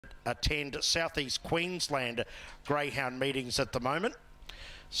attend Southeast Queensland greyhound meetings at the moment.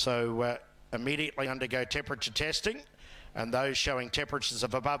 So immediately undergo temperature testing, and those showing temperatures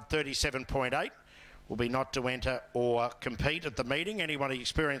of above 37.8 will be not to enter or compete at the meeting. Anyone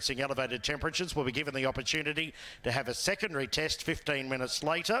experiencing elevated temperatures will be given the opportunity to have a secondary test 15 minutes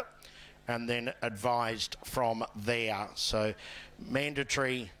later and then advised from there. So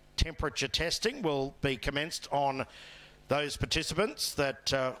mandatory temperature testing will be commenced on those participants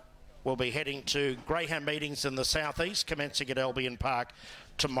that will be heading to greyhound meetings in the southeast, commencing at Albion Park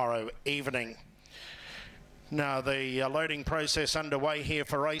tomorrow evening. Now the loading process underway here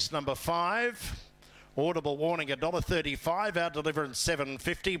for race number 5. Audible warning $1.35, our deliverance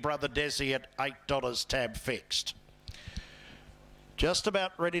 $7.50, Brother Desi at $8 tab fixed. Just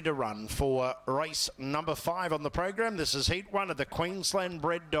about ready to run for race number 5 on the program. This is heat 1 of the Queensland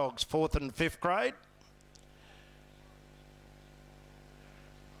bred dogs, 4th and 5th grade.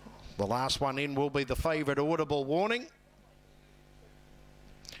 The last one in will be the favourite Audible warning.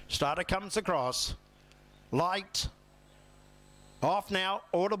 Starter comes across. Light. Off now.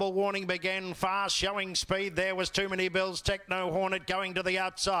 Audible warning began fast, showing speed. There was Too Many Bills. Techno Hornet going to the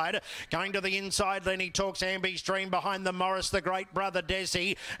outside. Going to the inside. Lenny Talks. Ambi's Dream behind the Morris, the Great Brother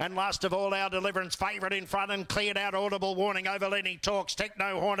Desi. And last of all, Our Deliverance favourite in front and cleared out. Audible warning over Lenny Talks.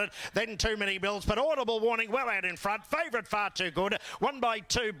 Techno Hornet. Then Too Many Bills. But Audible warning well out in front. Favourite Far Too Good. 1 by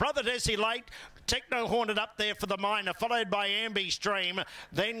 2. Brother Desi late. Techno Hornet up there for the minor, followed by Ambi's Dream.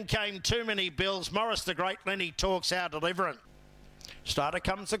 Then came Too Many Bills. Morris the Great. Lenny Talks. Our Deliverance. Starter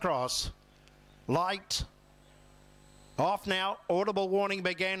comes across. Light. Off now. Audible warning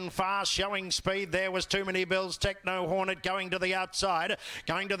began fast, showing speed. There was Too Many Bills. Techno Hornet going to the outside.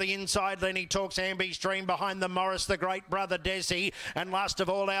 Going to the inside. Lenny Talks. Ambi's Dream behind the Morris, the Great Brother Desi. And last of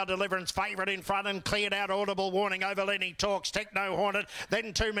all, Our Deliverance favourite in front and cleared out. Audible warning over Lenny Talks. Techno Hornet.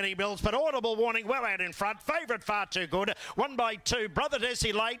 Then Too Many Bills. But Audible warning well out in front. Favourite Far Too Good. 1 by 2. Brother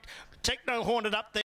Desi late. Techno Hornet up there.